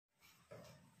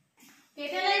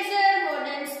કેટેલાઇઝર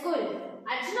modern school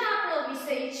આજનો આપણો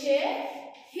વિષય છે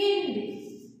હિન્દી.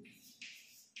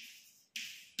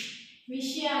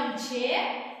 વિષયાંક છે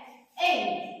એ.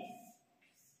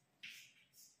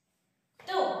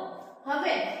 તો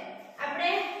હવે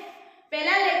આપણે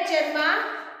પહેલા લેક્ચરમાં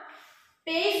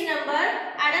પેજ નંબર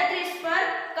 38 પર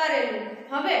કરેલું.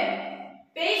 હવે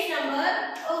પેજ નંબર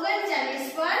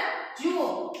 39 પર જુઓ.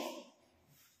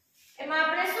 એમાં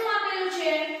આપણે શું આપેલું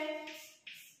છે?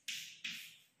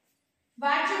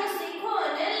 વાંચો, શીખો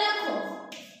અને લખો.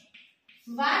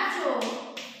 વાંચો,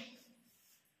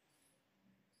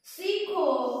 શીખો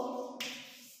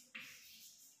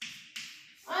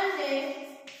અને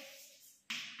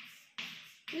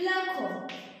લખો.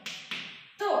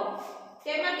 તો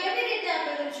તેમાં કેવી રીતે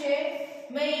આપેલું છે?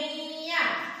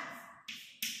 મૈયા,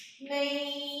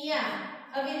 મૈયા,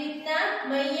 આવી રીતના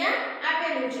મૈયા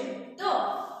આપેલું છે. તો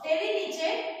તેની નીચે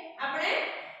આપણે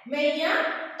મૈયા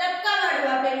તબકાવાળું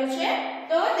આપેલું છે.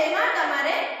 તો તેમાં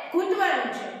તમારે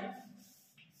ગૂંથવાનું છે.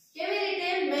 કેવી રીતે?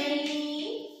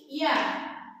 મૈયા.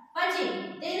 પછી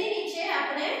તેની નીચે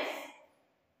આપણે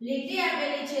લીટી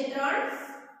આપેલી છે 3,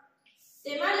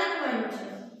 તેમાં લખવાનું છે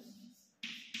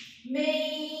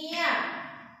મૈયા,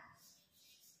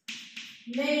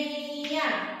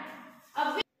 મૈયા.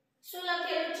 હવે શું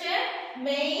લખેલું છે?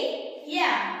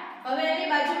 મૈયા. હવે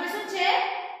એની બાજુમાં શું છે?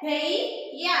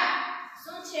 ભૈયા.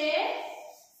 શું છે?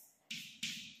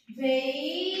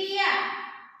 ભૈયા.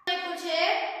 લખ્યું છે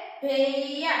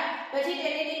ભૈયા. પછી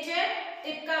તેની નીચે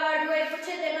ટીપકા વાળું આપ્યું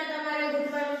છે, તેમાં તમારે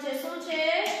ગૂંથવાનું છે. શું છે?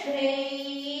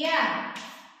 ભૈયા.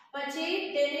 પછી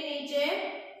તેની નીચે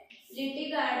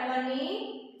લીટી કાઢવાની.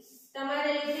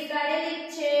 તમારે લીટી કાઢેલી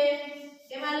જ છે,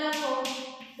 તેમાં લખો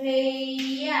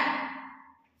ભૈયા,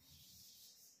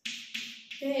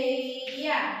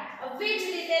 ભૈયા. આવી જ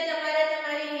રીતે તમારે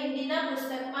તમારી હિન્દીના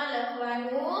પુસ્તકમાં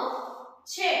લખવાનું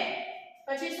છે.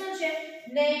 પછી શું છે?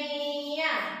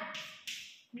 નૈયા,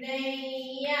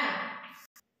 નૈયા.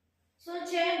 શું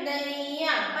છે?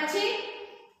 નૈયા. પછી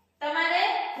તમારે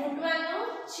ગૂંથવાનું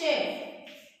છે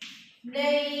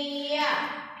નૈયા.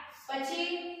 પછી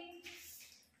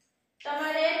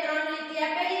તમારે 3 લીટી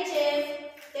આપેલી છે,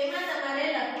 તેમાં તમારે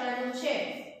લખવાનું છે.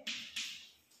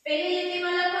 પહેલી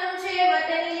લીટીમાં લખવાનું છે,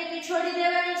 વચ્ચેની લીટી છોડી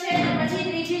દેવાની છે અને પછી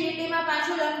ત્રીજી લીટીમાં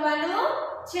પાછું લખવાનું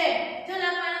છે. જો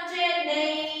લખવાનું છે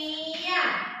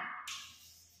નૈયા,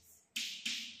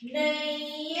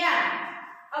 નૈયા.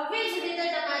 આવી જ રીતે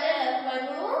તમારે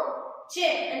લખવાનું છે.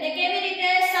 અને કેવી રીતે?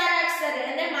 સારા અક્ષરે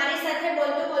અને મારી સાથે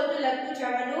બોલતું બોલતું લખતું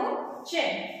જવાનું છે.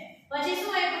 પછી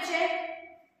શું આપ્યું છે?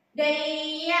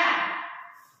 ગૈયા.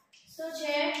 શું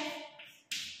છે?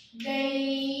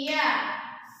 ગૈયા.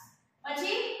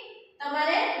 પછી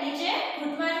તમારે નીચે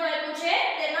ગૂંથવાનું આપ્યું છે,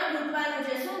 તેમાં ગૂંથવાનું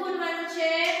છે. શું ગૂંથવાનું છે?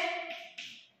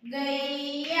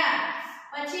 ગૈયા.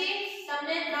 પછી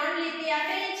તમને 3 લીટી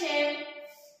આપેલી છે,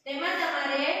 તેમાં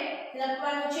તમારે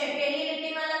લખવાનું છે. પહેલી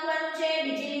લીટીમાં લખવાનું છે,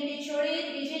 બીજી લીટી છોડી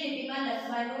ત્રીજી લીટીમાં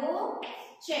લખવાનું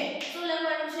છે. શું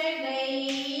લખવાનું છે?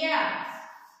 ગૈયા,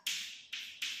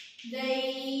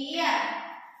 ગૈયા.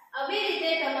 આવી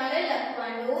રીતે તમારે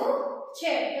લખવાનું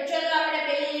છે. તો ચલો આપણે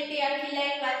પહેલી લીટી આખી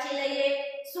લાઈન વાંચી લઈએ.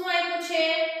 શું આપ્યું છે?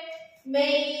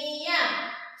 મૈયા.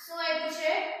 શું આપ્યું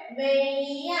છે?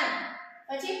 મૈયા.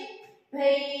 પછી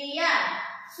ભૈયા.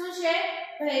 શું છે?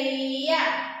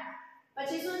 ભૈયા.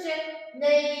 પછી શું છે?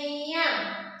 નૈયા.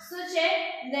 શું છે?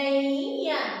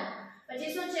 નૈયા.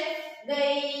 પછી શું છે?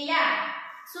 ગૈયા.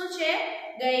 શું છે?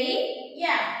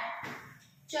 ગૈયા.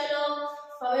 ચલો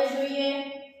હવે જોઈએ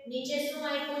નીચે શું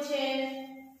આપ્યું છે.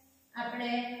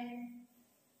 આપણે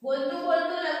બોલતું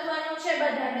બોલતું લખવાનું છે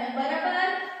બધાને,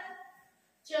 બરાબર?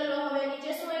 ચલો હવે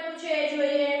નીચે શું આપ્યું છે એ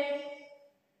જોઈએ.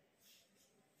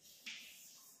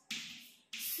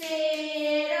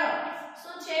 શેર.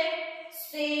 શું છે?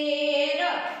 શેર.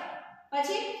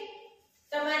 પછી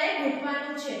તમારે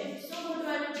ગૂંથવાનું છે. શું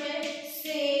ગૂંથવાનું છે?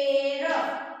 શેર.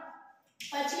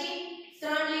 પછી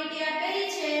 3 લીટી આપેલી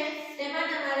છે, તેમાં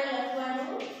તમારે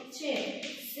લખવાનું છે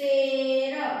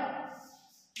શેર,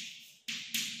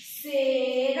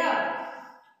 શેર.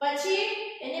 પછી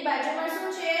એની બાજુમાં શું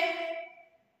છે?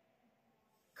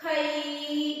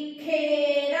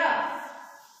 ખેર.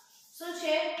 શું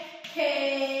છે?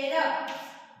 ખેર.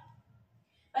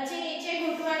 પછી નીચે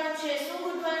ગૂંથવાનું છે. શું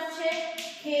ગૂંથવાનું છે?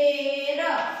 ખેર.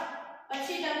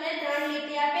 પછી તમને 3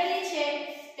 લીટી આપેલી છે,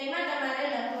 તેમાં તમારે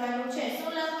લખવાનું છે.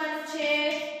 શું લખવાનું છે?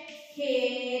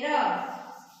 ખેર,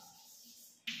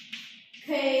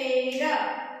 ખેર.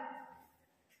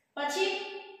 પછી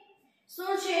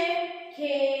શું છે?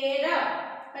 ખેર.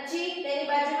 પછી તેની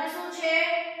બાજુમાં શું છે?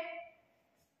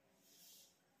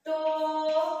 તો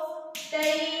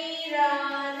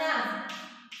તૈરાના.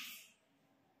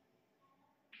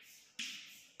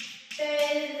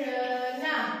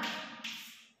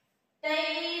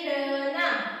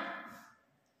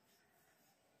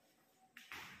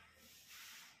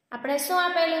 શું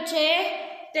આપેલું છે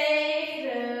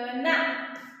તૈરના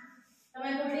તમે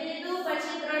ભૂલી લીધું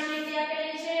પછી 3 લીટી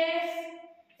આપેલી છે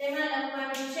તેમાં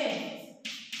લખવાનું છે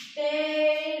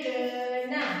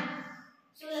તૈરના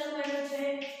શું લખવાનું છે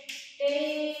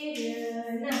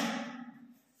તૈરના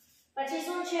પછી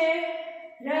શું છે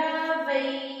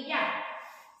રવૈયા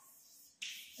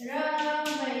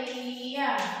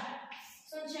રવૈયા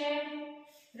શું છે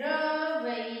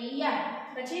રવૈયા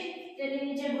પછી તેની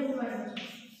નીચે ગોઠવવાનું છે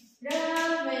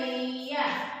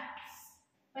રવૈયા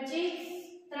પછી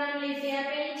 3 લીટી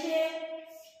આપેલી છે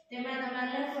તેમાં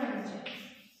તમારે લખવાનું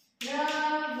છે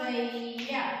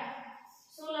રવૈયા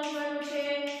શું લખવાનું છે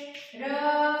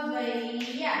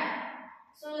રવૈયા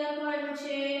શું લખવાનું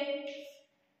છે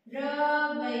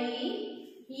રવૈયા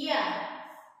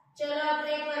ચલો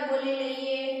આપણે એકવાર બોલી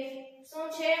લઈએ શું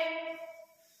છે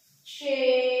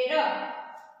શેર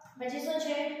પછી શું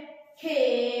છે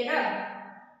ખેર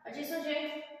પછી શું છે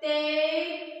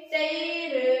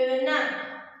તૈરના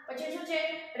પછી શું છે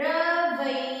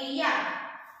રવૈયા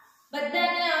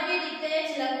બધાને આવી રીતે જ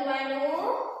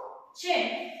લખવાનું છે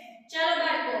ચાલો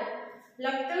બાળકો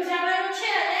લખતું જવાનું છે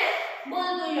અને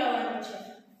બોલતું જવાનું છે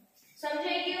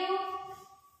સમજાઈ ગયું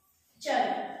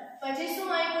ચાલો પછી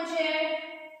શું આપ્યું છે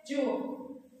જુઓ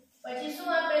પછી શું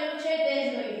આપેલું છે તે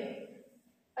જોઈએ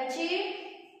પછી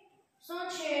શું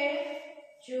છે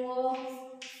જુઓ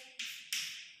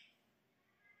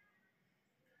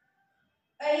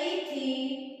અહીંથી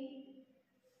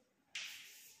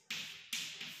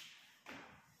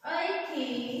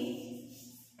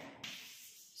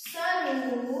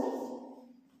શરૂ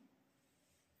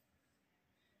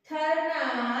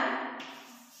થનાર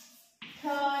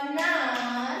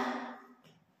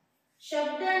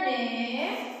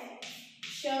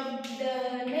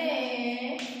શબ્દને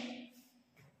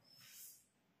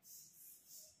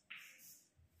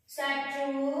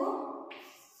સાચું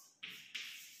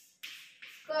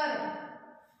કરો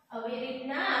આવી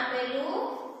રીતના આપેલું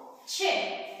છે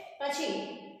પછી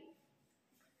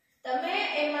તમે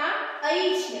એમાં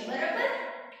અહીં છે બરાબર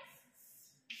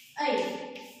અહીં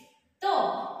તો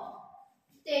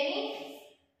તેની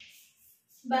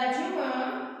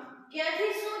બાજુમાં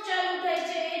ક્યાંથી શું ચાલુ થાય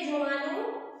છે એ જોવાનું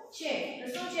છે તો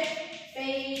શું છે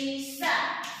પૈસા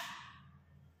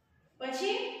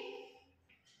પછી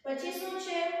શું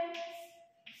છે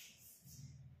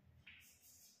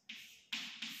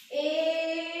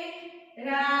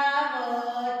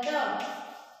એરાવત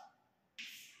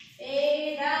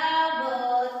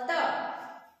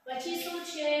પછી શું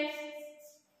છે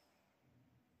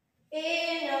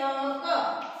એનક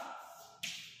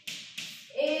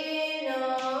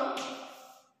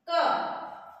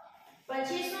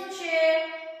પછી શું છે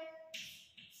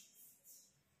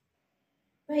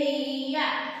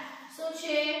ભૈયા શું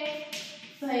છે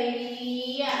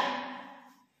ભૈયા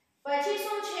પછી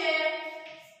શું છે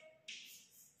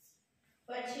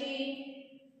પછી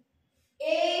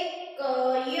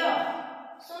એકય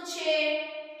શું છે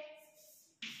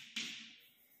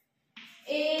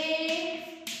એકય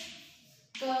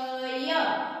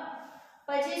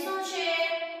પછી શું છે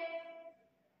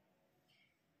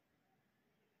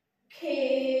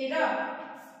ખેર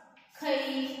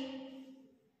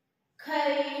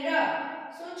ખૈર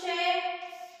શું છે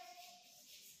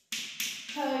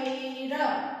ખૈર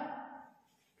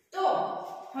તો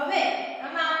હવે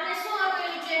આમાં આપણે શું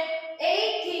આપેલું છે એ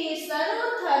થી શરૂ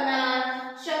થનાર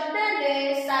શબ્દને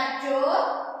સાચો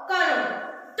કરો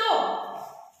તો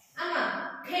આમાં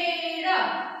ખેર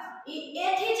એ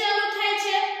થી ચાલુ થાય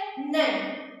છે નહીં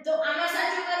તો આમાં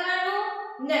સાચું કરવાનું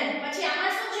નહીં પછી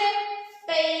આમાં શું છે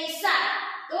પૈસા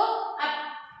તો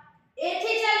એ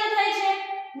થી ચાલુ થાય છે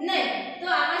નહીં તો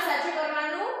આમાં સાચું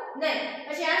કરવાનું નહીં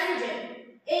પછી આ શું છે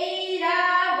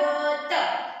ઐરાવત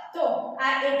તો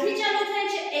આ એ થી ચાલુ થાય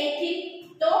છે એ થી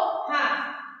તો હા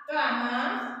તો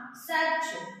આમાં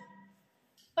સાચું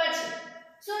પછી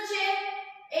શું છે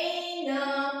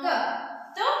એનક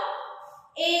તો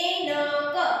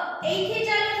એનક એ થી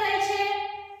ચાલુ થાય છે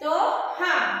તો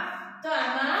હા તો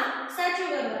આમાં સાચું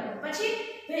કરવાનું પછી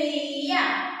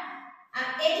ભૈયા આ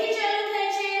એ થી ચાલુ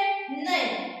થાય છે નહીં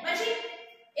પછી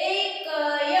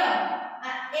એકય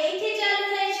આ એ થી ચાલુ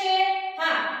થાય છે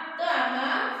હા તો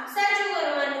આમાં સાચું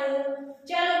કરવાનું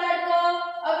ચાલો બાળકો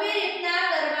આવી રીતના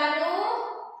કરવાનું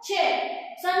છે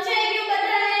સમજાઈ ગયું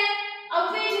બધાને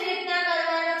આવી જ રીતના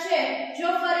કરવાનું છે જો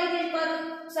ફરીથી કરું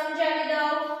સમજાવી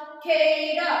દઉં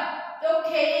ખેર તો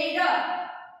ખેર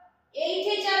એ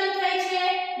થી ચાલુ થાય છે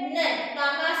નહીં તો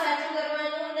આમાં સાચું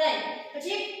કરવાનું નહીં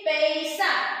પછી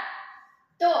પૈસા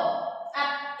તો આ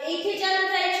એ થી ચાલુ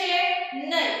થાય છે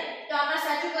નહીં તો આમાં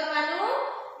સાચું કરવાનું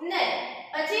નહીં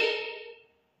પછી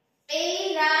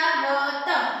ઐરાવત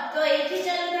તો એ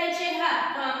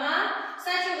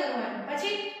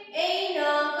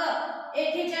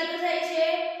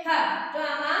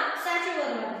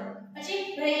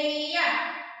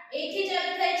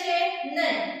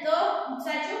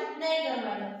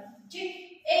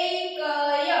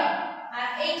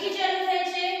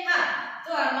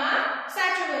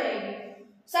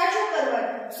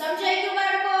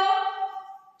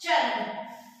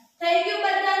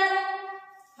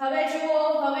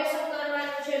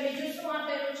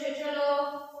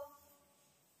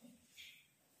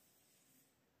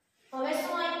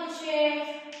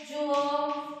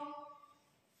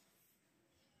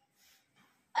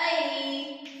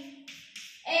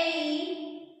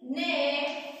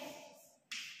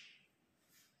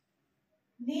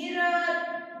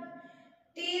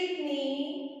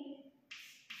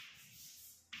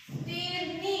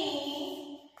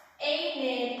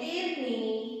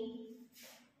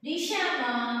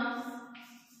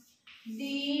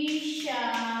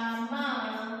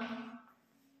દિશામાં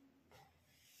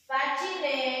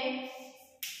વાંચીને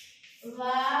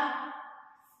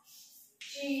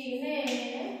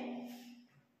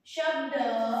શબ્દ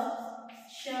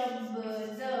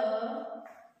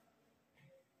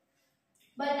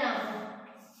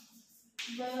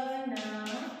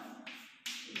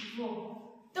બનાવો.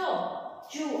 તો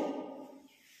જુઓ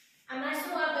આમાં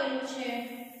શું આપેલું છે?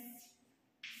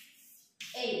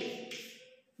 a,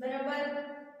 બરાબર.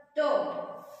 તો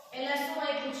પહેલા શું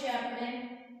આપ્યું છે આપણે?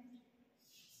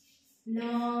 ન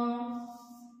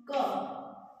ક,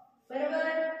 બરાબર.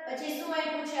 પછી શું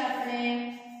આપ્યું છે આપણે?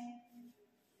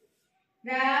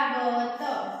 રાવત.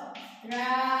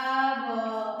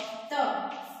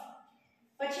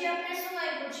 પછી આપણે શું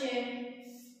આપ્યું છે?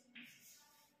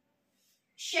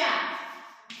 શા.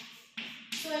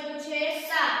 શું આપ્યું છે?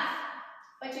 સા.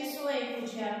 પછી શું આપ્યું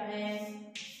છે આપણે?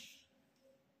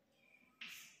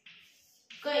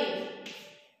 કઈ.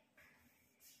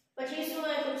 પછી શું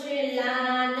આપ્યું છે?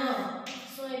 લાન.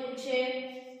 શું આપ્યું છે?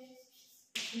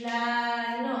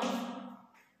 લાન.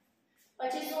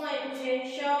 પછી શું આપ્યું છે?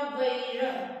 શવૈર.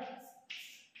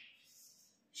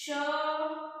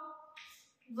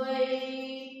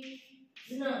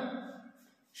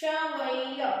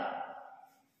 શવૈય.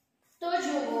 તો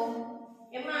જુઓ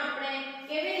એમાં આપણે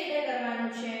કેવી રીતે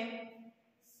કરવાનું છે?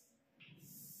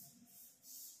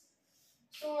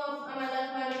 શું આમાં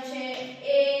લખવાનું છે?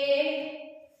 એ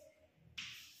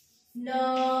ન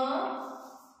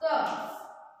ક.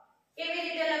 કેવી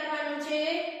રીતે લખવાનું છે?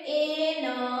 એ ન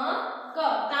ક. તો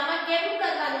આમાં કેવું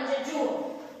કરવાનું છે? જુઓ,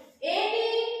 એને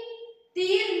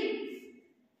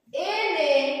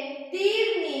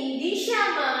તીરની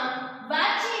દિશામાં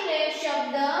વાંચીને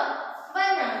શબ્દ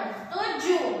બનાવો. તો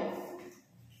જુઓ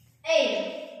એ,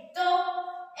 તો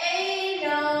એ ન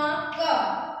ક,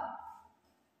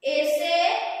 એસે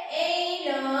એ ન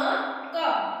ક.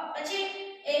 પછી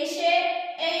એશે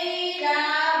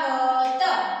ઐરાવત.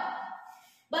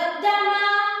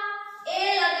 બધામાં એ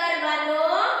લગાડવાનો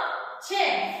છે.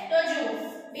 તો જુઓ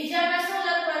બીજામાં શું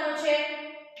લખવાનું છે?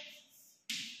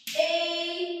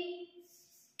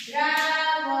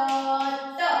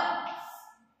 ઐરાવત.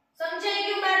 સમજાઈ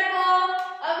ગયું બાળકો?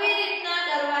 આવી રીતના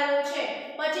કરવાનું છે.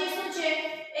 પછી શું છે?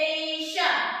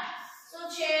 ઐશા. શું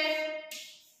છે?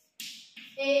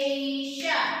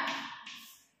 ઐશા.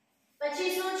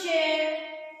 પછી શું છે?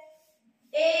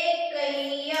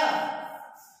 એકૈય.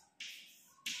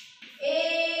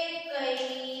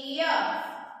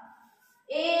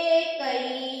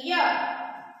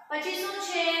 પછી શું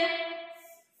છે?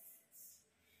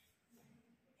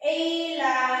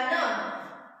 ઐલાન.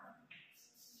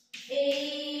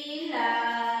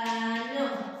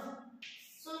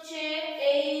 શું છે?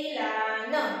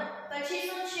 ઐલાન. પછી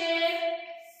શું છે?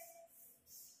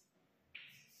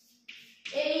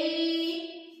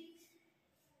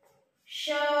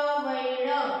 શવૈણ.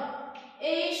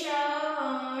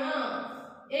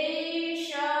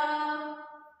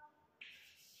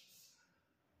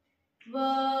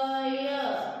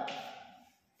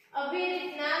 આવી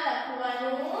રીતના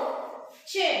લખવાનું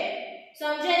છે.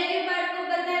 સમજાઈ ગયું બાળકો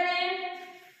બધાને?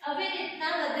 આવી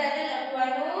રીતના બધાને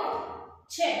લખવાનું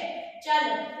છે.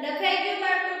 ચાલો, લખાઈ ગયું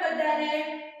બાળકો બધાને?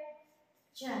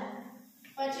 ચાલો,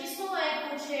 પછી શું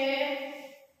આપ્યું છે?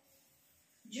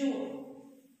 જુઓ,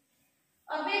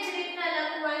 આવી જ રીતના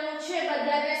લખવાનું છે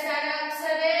બધાને, સારા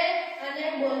અક્ષરે અને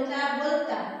બોલતા.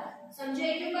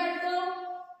 સમજાઈ ગયું બાળકો?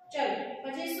 ચાલો,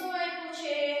 પછી શું આપ્યું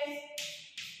છે?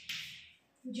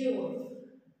 જુઓ,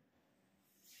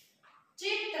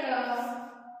 ચિત્ર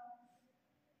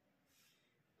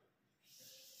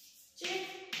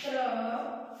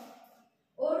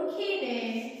ઓળખીને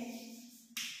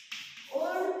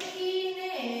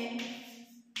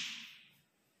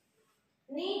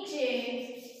નીચે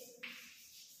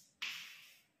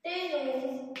તેનું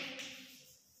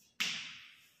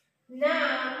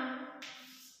નામ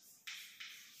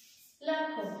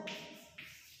લખો.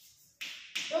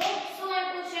 તો શું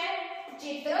આપ્યું છે?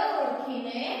 ચિત્ર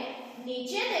ઓળખીને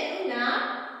નીચે તેનું નામ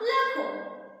લખો.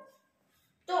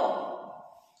 તો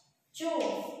જુઓ,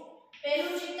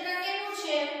 પહેલું ચિત્ર કેવું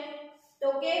છે? તો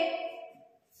કે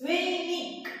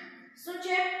દૈનિક. શું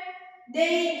છે?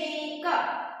 દૈનિક.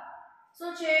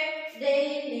 શું છે?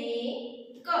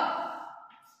 દૈનિક.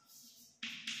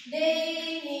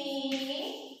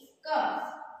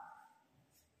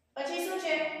 પછી શું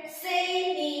છે?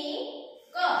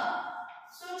 સૈનિક.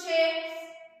 શું છે?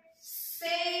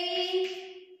 સૈનિક.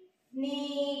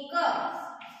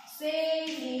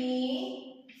 સૈનિક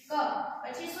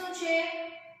પછી શું છે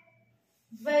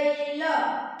વૈલ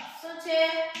શું છે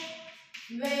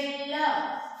વૈલ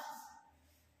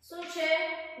શું છે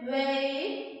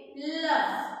વૈલ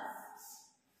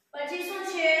પછી શું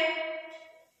છે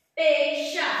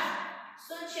પેશા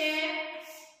શું છે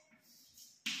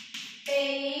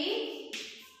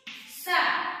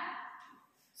પૈસા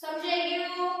સમજાઈ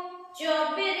ગયું જો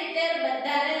આવી રીતે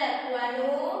બધાને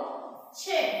લખવાનું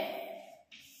છે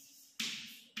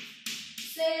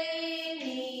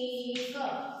સૈનિક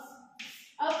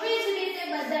આવી જ રીતે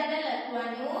બધાને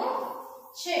લખવાનું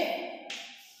છે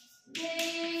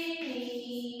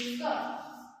સૈનિક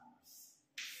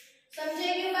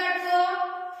સમજાઈ ગયું બાળકો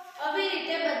આવી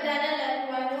રીતે બધાને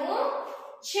લખવાનું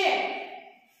છે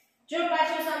જો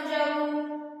પાછું સમજાવું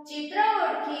ચિત્ર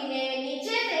ઓળખીને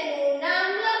નીચે તેનું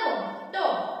નામ લખો તો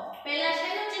પહેલા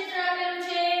શેનું ચિત્ર આપેલું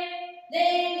છે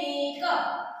દૈનિક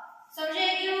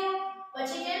સમજાઈ ગયું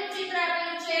પછી કેનું ચિત્ર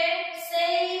આપેલું છે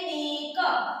સૈનિક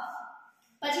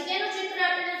પછી કેનું ચિત્ર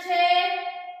આપેલું છે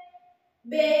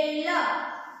બેલ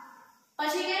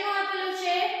પછી કેનું આપેલું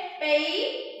છે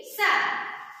પૈસા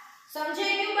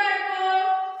સમજાઈ ગયું બાળકો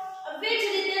આવી જ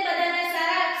રીતે બધાને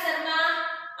સારા અક્ષરમાં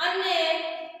અને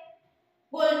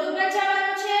બોલતું પણ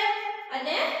જવાનું છે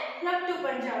અને લખતું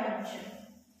પણ જવાનું છે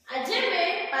આજે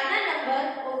મેં પાના નંબર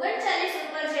 39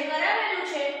 ઉપર જે કરાવેલું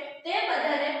છે તે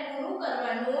બધાને પૂરું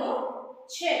કરવાનું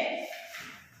છે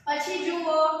પછી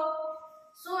જુઓ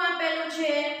શું આપેલું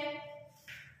છે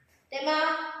તેમાં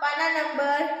પાના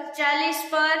નંબર 40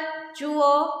 પર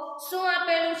જુઓ શું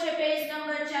આપેલું છે પેજ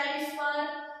નંબર 40 પર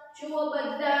જુઓ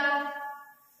બધા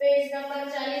પેજ નંબર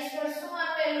 40 પર શું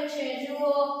આપેલું છે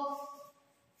જુઓ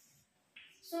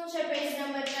શું છે પેજ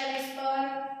નંબર 40 પર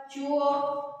જુઓ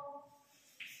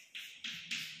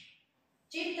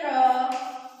ચિત્ર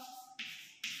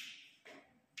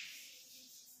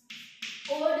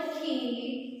ઓળખી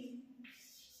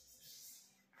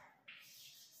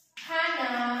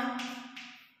ખાના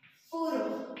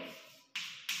પૂરો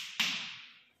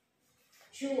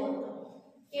જુઓ તો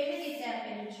કેવી રીતે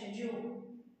આપેલું છે જુઓ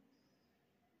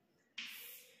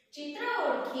ચિત્ર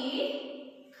ઓળખી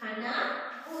ખાના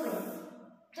પૂરો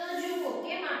તો જુઓ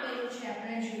કેમ આપેલું છે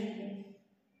આપણે જોઈએ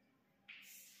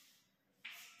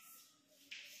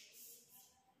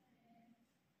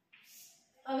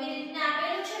આવી રીતના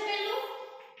આપેલું છે પેલું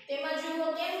તેમાં જુઓ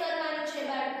કેમ કરવાનું છે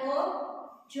બાળકો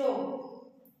જો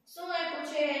શું આપ્યું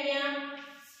છે અહીંયા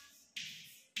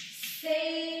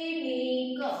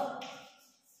સૈનિક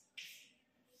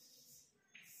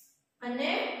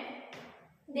અને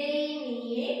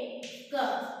દૈનિક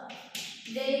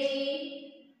દૈનિક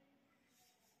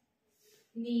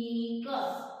નિક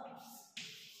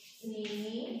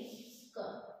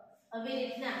આવી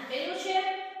રીતના આપેલું છે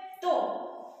તો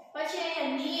પછી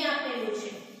અહીંયા ની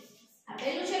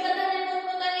આપેલું છે બધાને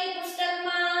પોતપોતાની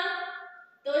પુસ્તકમાં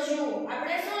તો જુઓ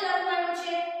આપણે શું લખવાનું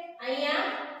છે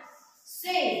અહીંયા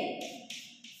સે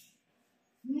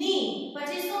ની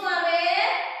પછી શું આવે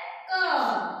ક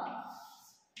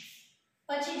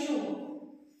પછી જુઓ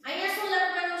અહીંયા શું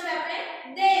લખવાનું છે આપણે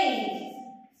દે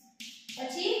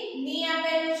પછી ની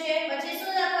આપેલું છે પછી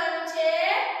શું લખવાનું છે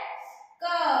ક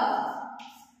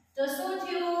તો શું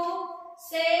થયું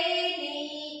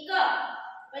સૈનિક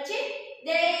પછી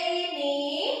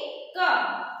દૈનિક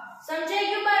સમજાઈ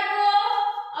ગયું બાળકો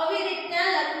આવી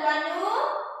રીતના લખવાનું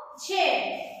છે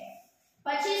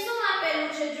પછી શું આપેલું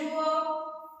છે જુઓ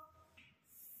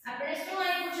આપણે શું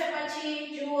આપ્યું છે પછી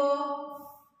જુઓ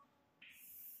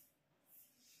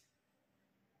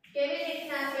કેવી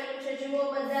રીતના આપેલું છે જુઓ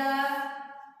બધા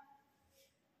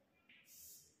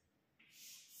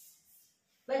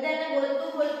બધાને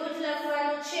બોલતું બોલતું જ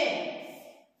લખવાનું છે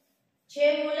જે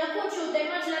હું લખું છું તેમ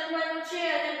જ લખવાનું છે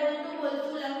અને બોલતું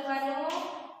બોલતું લખવાનું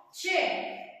છે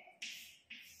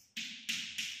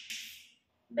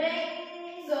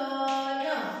બેંગન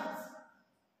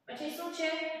પછી શું છે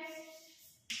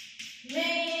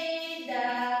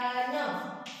મેદાન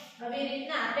આવી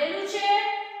રીતના આપેલું છે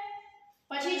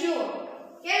પછી જુઓ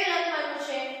કેમ લખવાનું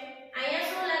છે અહીંયા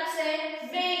શું લખશે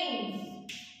બેંગ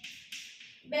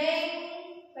બેંગ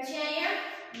પછી અહીંયા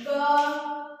ગ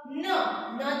ન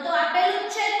તો આપેલું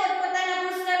જ છે પોતપોતાના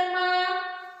પુસ્તકમાં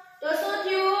તો શું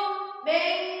થયું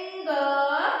બેંગ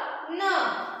ન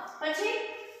પછી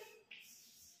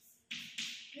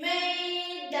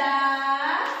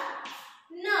મેદાન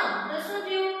તો શું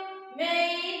થયું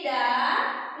મેદાન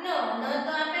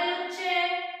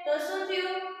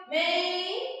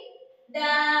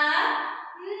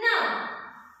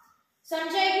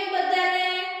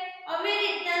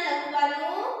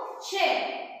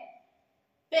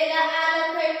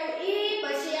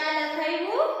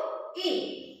ઈ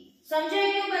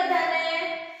સમજાઈ ગયું બધાને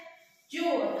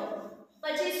જુઓ તો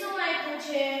પછી શું આપ્યું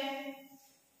છે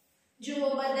જુઓ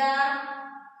બધા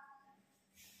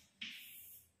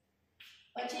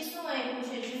પછી શું આપ્યું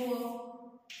છે જુઓ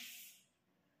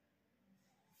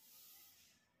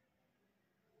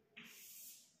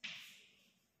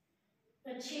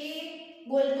પછી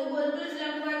બોલતું બોલતું જ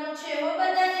લખવાનું છે હો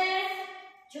બધાને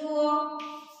જુઓ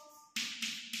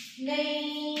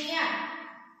નૈયા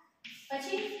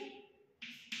પછી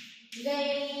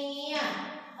ગૈયા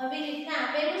આવી રીતના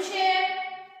આપેલું છે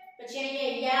પછી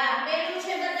અહીંયા યા આપેલું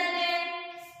છે બધાને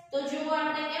તો જુઓ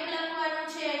આપણે કેમ લખવાનું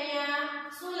છે અહીંયા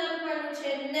શું લખવાનું છે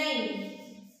નહીં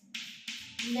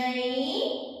નહીં